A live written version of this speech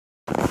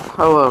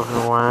Hello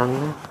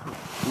everyone,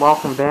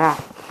 welcome back.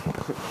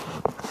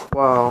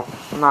 Well,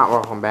 not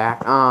welcome back,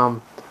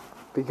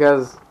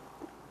 because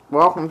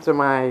welcome to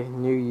my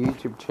new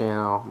YouTube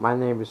channel. My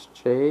name is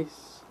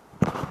Chase.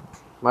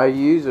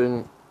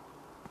 Welcome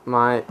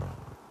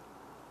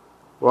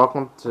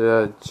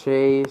to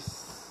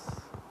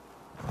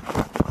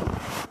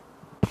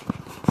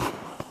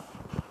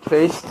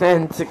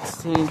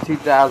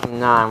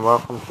Chase10162009.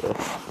 Welcome to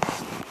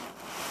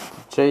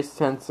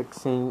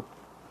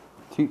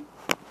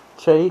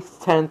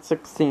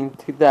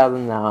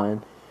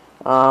Chase10162009.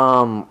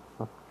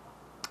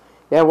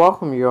 Yeah,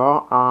 welcome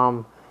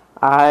y'all.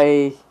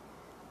 I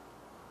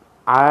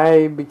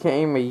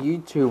became a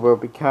YouTuber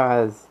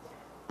because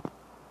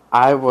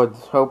I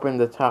was hoping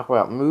to talk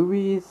about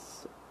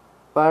movies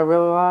that I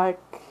really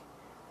like,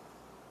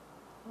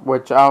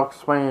 which I'll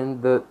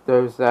explain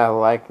those that I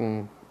like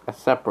in a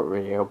separate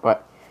video.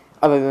 But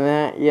other than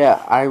that,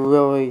 yeah, I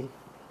really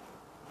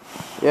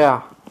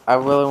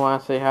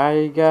want to say hi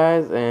to you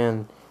guys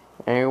and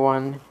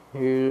anyone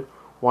who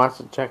wants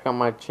to check out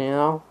my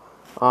channel.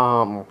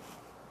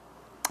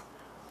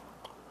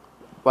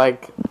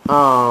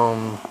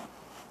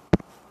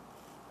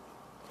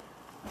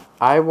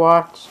 I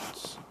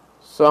watched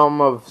some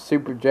of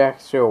Super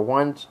Jack's Show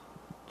 1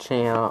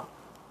 channel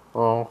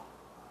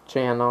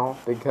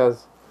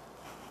because,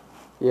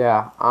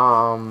 yeah,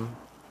 I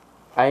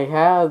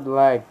had,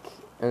 like,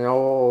 an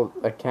old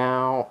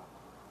account.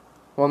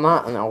 Well,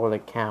 not an old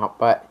account,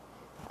 but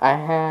I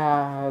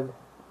had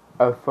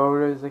a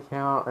photos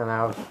account and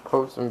I was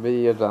posting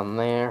videos on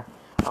there.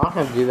 I don't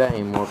have to do that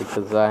anymore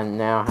because I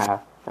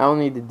don't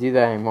need to do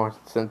that anymore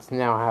since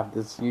now I have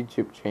this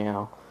YouTube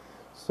channel.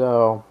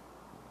 So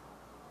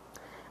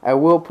I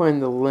will put in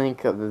the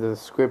link of the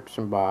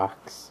description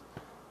box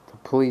to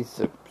please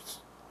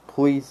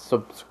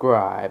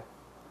subscribe.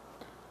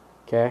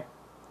 Okay?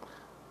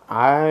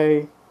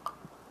 I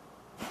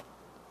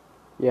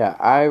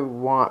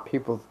want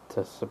people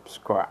to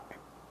subscribe.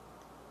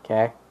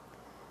 Okay?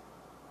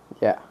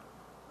 Yeah.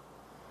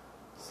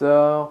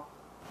 So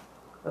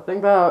I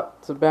think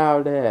that's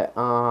about it.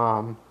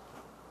 Yeah,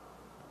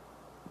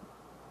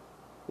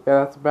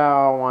 that's about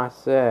all I want to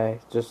say.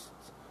 Just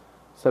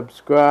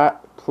subscribe.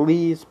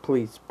 Please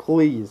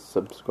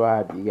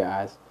subscribe, you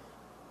guys.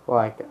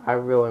 Like, I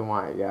really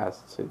want you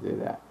guys to do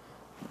that.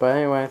 But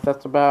anyway,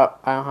 that's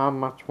about, I don't have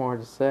much more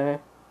to say.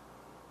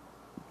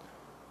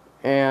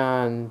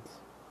 And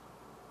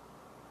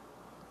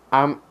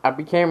I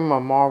became a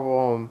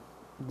Marvel and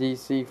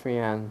DC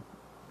fan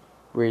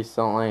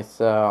recently,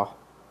 so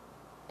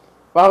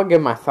I'll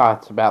give my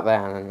thoughts about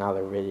that in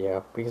another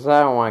video, because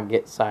I don't want to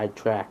get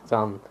sidetracked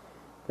on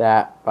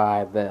that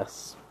by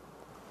this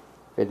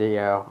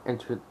video,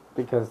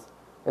 because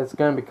it's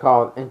going to be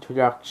called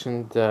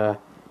Introduction to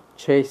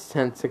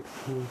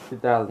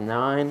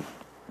Chase10162009.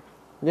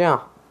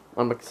 Yeah,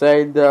 I'm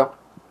excited to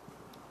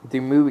do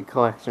movie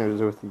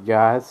collections with you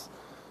guys,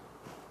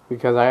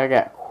 because I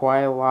got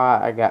quite a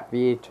lot. I got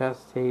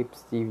VHS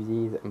tapes,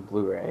 DVDs, and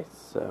Blu-rays,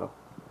 so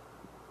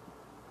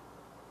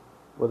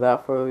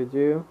without further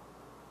ado,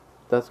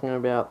 that's gonna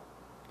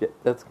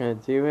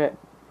do it.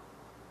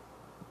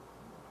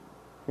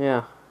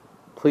 Yeah,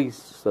 please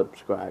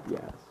subscribe,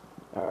 guys.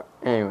 Alright,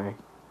 anyway.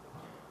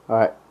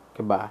 Alright,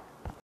 goodbye.